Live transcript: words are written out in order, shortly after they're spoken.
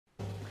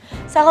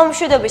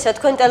საღამოშვიდობისა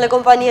თქვენ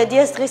ტელეკომპანია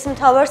დიას დღის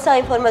მთავარ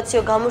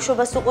საინფორმაციო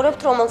გამოშვებას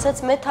უყურებთ, რომელსაც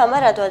მე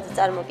თამარ ადვაძე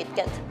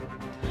წარმოგიდგენთ.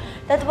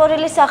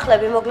 დატბორილი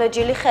სახლები,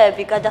 მოგლეჯილი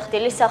ხეები,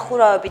 გადახდილი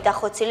სახურავები,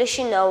 დახოცილი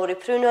შინაური,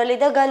 ფრინველი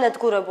და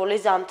განადგურებული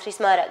ზამთრის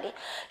მარაგი.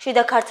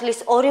 შიდა ქართლის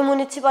ორი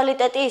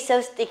მუნიციპალიტეტი ისევ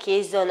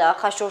სტიქიის ზონაა,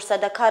 ხაშურსა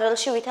და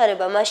ქარელში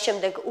ვითარება მას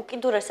შემდეგ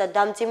უკიდურესად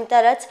დამძიმდა,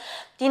 რაც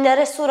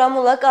მდინარე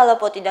სურამულა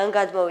კალაპოტიდან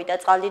გადმოვიდა,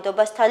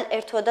 წყალდიდობასთან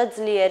ერთვოდა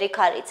ძლიერი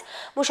ქარიც.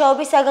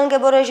 მუშაობის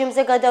საგანგებო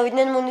რეჟიმზე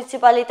გადავიდნენ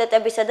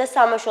მუნიციპალიტეტებისა და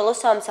სამაშველო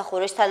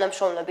სამსახურის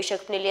თანამშრომლები,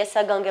 შექმნილია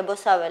საგანგებო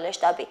საველე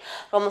შტაბი,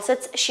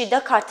 რომელსაც შიდა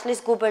ქართლის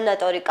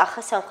გუბერნატორი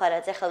კახა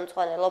სამხარაძე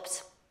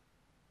ხელმძღვანელობს.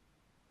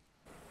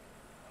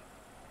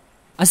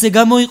 ასე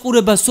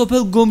გამოიყურება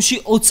სოფელ გომში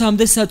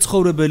 20-მდე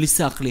საცხოვრებელი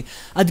სახლი.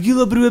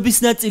 ადგილობრივების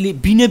ნაწილი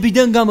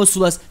ბინებიდან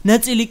გამოსვლას,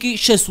 ნაწილი კი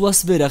შესვლას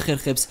ვერ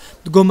ახერხებს.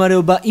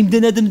 მდგომარეობა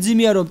იმდენად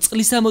მძიმეა, რომ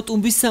წყლის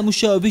ამოტუმბის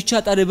სამუშაოების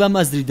ჩატარება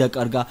მაზრი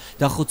დაკარგა.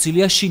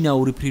 დახოცილია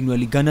შინაური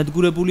ფრინველი,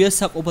 განადგურებულია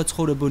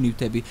საყოფაცხოვრებო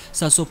ნივთები,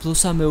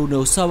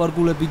 სასოფლო-სამეურნეო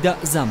სავარგულები და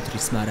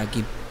ზამთრის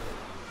მარაგი.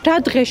 რა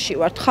დღეში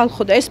ვართ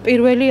ხალხო და ეს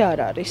პირველი არ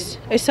არის.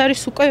 ეს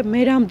არის უკვე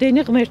მე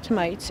რამდენი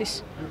ღმერთმა იცის.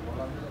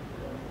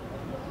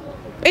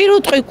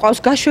 პირუტყვი ყავს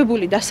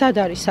გაშვებული და სად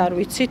არის არ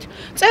ვიცით.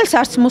 წელს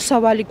არც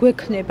მოსავალი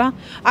გვექნება,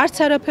 არც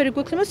არაფერი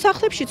გვექნება,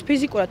 სახლებშიც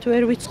ფიზიკურად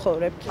ვერ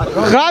ვიცხოვრებთ.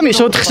 ღამის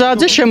 4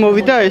 საათზე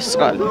შემოვიდა ეს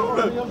წყალი.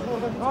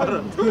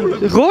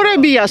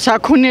 ღორებია,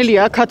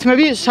 საქონელია,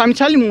 ქათმები, სამი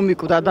ცალი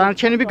მომიკვდა,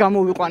 დანარჩენები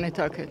გამოვიყვანეთ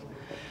აქეთ.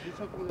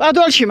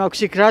 პადვალში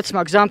მაქვს იქ რაც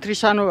მაქვს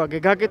ზამთრის ანოვაგე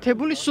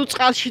გაკეთებული, სულ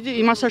წყალში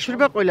იმას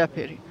აშრება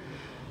ყველაფერი.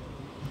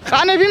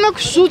 ყანები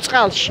მაქვს სულ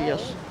წყალშია.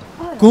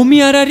 გომი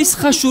არ არის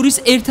ხაშურის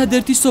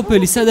ერთადერთი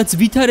სოფელი, სადაც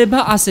ვითარება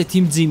ასეთი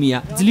მძიმეა.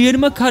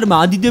 ძლიერმა ქარმა,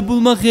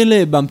 ადიდებულმა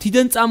ღელეებმა,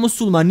 მთიდან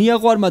წამოსულმა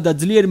ნიაღვარმა და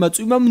ძლიერმა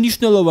წვიმამ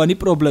მნიშვნელოვანი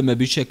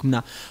პრობლემები შექმნა.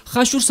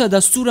 ხაშურსა და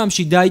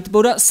სურამში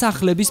დაიტბორა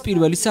სახლების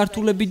პირველი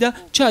სართულები და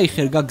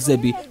ჩაიხერგა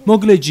გზები.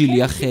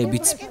 მოგლეჯილია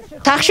ხეებიც.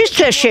 თახში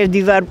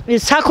შევდივარ,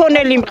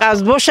 საქონელი მყავს,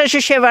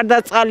 ბოშეში შევარდა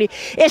წყალი.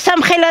 ეს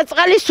ამხელა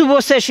წყალი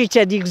სუბოსეში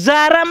ჩედი. გზა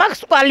არ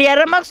მაქვს, კვალი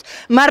არ მაქვს,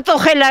 მარტო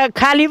ხელა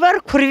ქალი ვარ,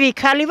 ქვრივი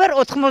ქალი ვარ,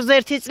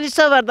 91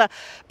 წლისა ვარ და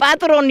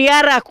პატრონი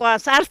არ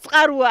აყვას, არც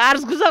წყაროა,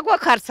 არც გზა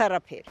გვაქვს, არც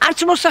არაფერი. არც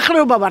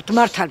მოსახლეობა ვართ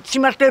მართალ,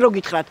 სიმართლე რო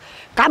გითხრათ.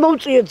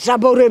 გამოვწიეთ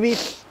ზაბორები,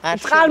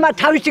 წყალმა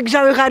თავისი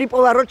გზა ვეღარ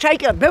იპოვა, რო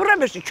ჩაიკრა,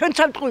 ბევრებაში ჩვენ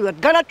სამტყუი ვართ,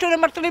 განაჩვენე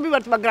მართლები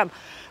ვართ, მაგრამ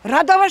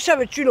რა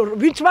დავაშავეთ ჩილო,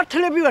 ვინც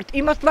მართლები ვართ,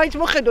 იმას მაინც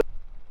მოხედოთ.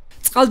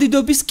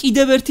 წყალდიდობის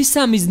კიდევ ერთი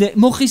სამიზნე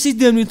მოხისის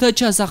დევნილთა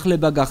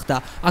ჩასახლება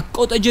გახდა. აქ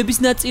კოტეჯების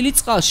ნაწილი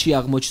წყალში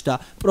აღმოჩნდა.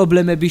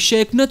 პრობლემები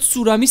შეექმნათ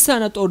სურამის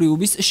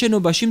სანატორიუმის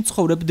შენობაში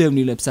მცხოვრებ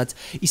დევნილებსაც.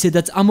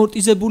 ისედაც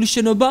ამორტიზებული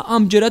შენობა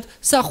ამჯერად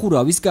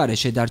სახურავის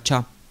გარეშე დარჩა.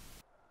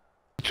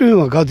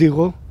 წვიმა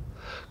გადიღო,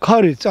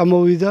 ქარი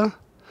წამოვიდა,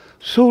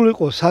 სულ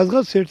იყო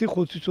სადღაც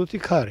 1-5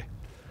 ქარი.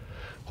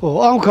 ხო,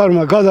 ამ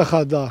ქარმა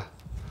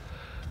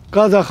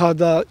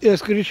გადახადა ეს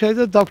კრიშა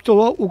და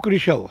დაგტოვა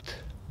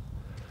უკრიშავოთ.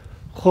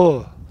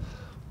 ხო,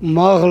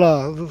 მაღლა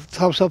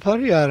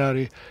თავსაფარი არ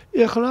არის.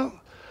 ეხლა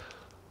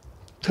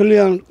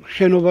თლიან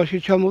შენობაში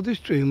ჩამოდის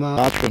წვიმა.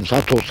 აწვენს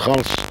ათოს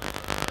ხალხს.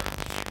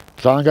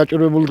 ძალიან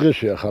გაჭირვებული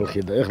დღეშია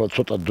ხალხი და ეხლა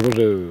ცოტა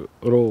დროზე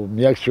რომ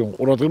მიაქციონ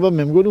ყურადღება,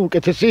 მე მგონი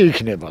უკეთესი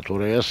იქნება,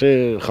 თორე ასე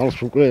ხალხს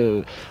უკვე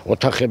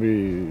ოთახები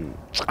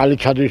წყალი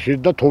ჩადის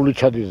და თოვლი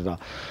ჩადის და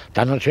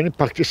დანარჩენი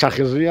ფაქტის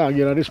სახელზეა,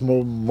 აგერ არის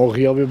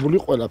მოღიავებული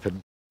ყველაფერი.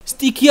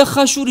 სტიქია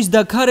ხაშურის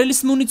და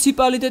ქარელის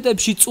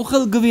მუნიციპალიტეტებში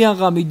წუხელ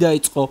გვიანღამი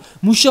დაიწყო.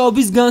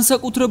 მუშაობის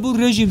განსაკუთრებულ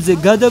რეჟიმზე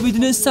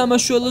გადავიდნენ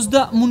სამაშველოს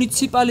და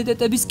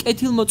მუნიციპალიტეტების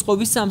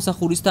კეთილმოწყობის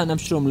სამსახურის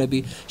თანამშრომლები.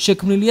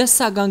 შექმნილია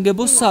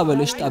საგანგებო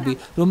საველე შტაბი,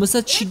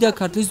 რომელსაც შიდა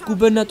ქართლის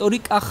გუბერნატორი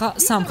კახა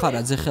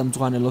სამხარაძე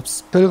ხელმძღვანელობს.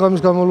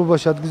 თელეგრამის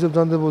განმავლობაში ადგილზე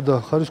ბრანდებოდა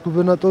ხარის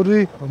გუბერნატორი,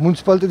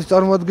 მუნიციპალიტეტის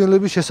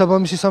წარმომადგენლები,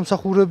 შესაბამისი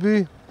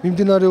სამსახურები.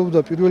 მიმდინარეობდა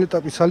პირველი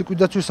ეტაპის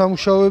სალიკვიდაციო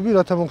სამუშაოები,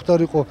 რათა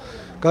მომხდარიყო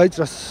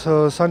გაიწრა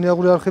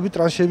სანიაღვრე არხები,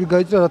 ტრანშები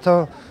გაიწრა, რათა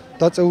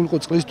დაწეულიყო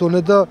წყლის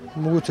დონე და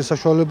მოგვეცეს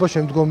საშუალება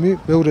შემდგომი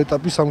მეორე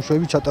ეტაპის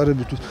სამუშაოების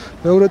ჩატარებისთვის.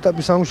 მეორე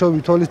ეტაპის სამუშაოები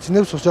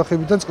თვალისწინებს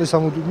ოჯახებიდან წყლის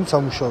ამოდიდვის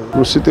სამუშაოებს.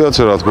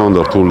 სიტუაცია რა თქმა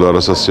უნდა რთული და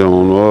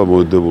არასასიამოვნოა,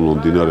 მოედებულო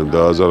მდინარემ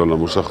დააზარალა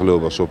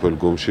მოსახლეობა სოფელ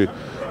გომში,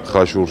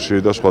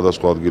 ხაშურში და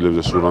სხვადასხვა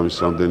ადგილებზე, სურამის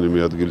რამდენიმე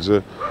ადგილზე.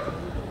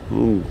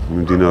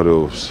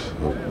 მიმდინარეობს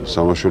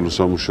სამაშველო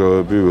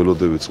სამუშაოები,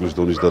 ველოდები წყლის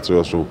დონის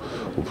დაწევას, რომ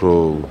უფრო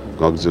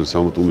გაგრძელდეს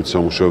ამოტუმით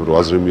სამუშაოები, რომ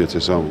აზრი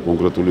მიეცეს ამ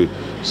კონკრეტული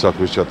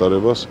საქმის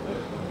ჩატარებას.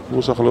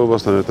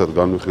 მოსახლეობასთან ერთად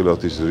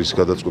განვიხილავთ ის რის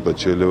გადაწყვეტაც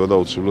შეიძლება და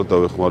აუცილებლად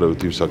დავეხმარებით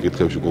იმ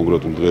საკითხებში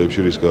კონკრეტულ დღეებში,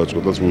 რის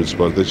გადაწყვეტაც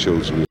მუნიციპალიტეტს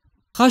შეუძლია.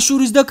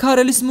 ხაშურის და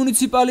ქარელის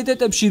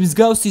მუნიციპალიტეტებში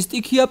მსგავსი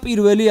სტიქია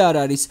პირველი არ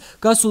არის.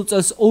 გასულ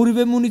წელს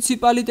ორივე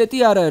მუნიციპალიტეტი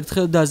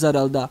არაერთხელ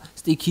დაზარალდა.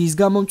 სტიქიის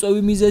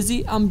გამომწვევი მიზეზი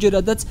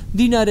ამჯერადაც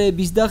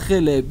მდინარეების და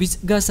ღელეების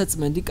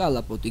გასაწმენდი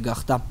კალაპოტი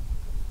გახდა.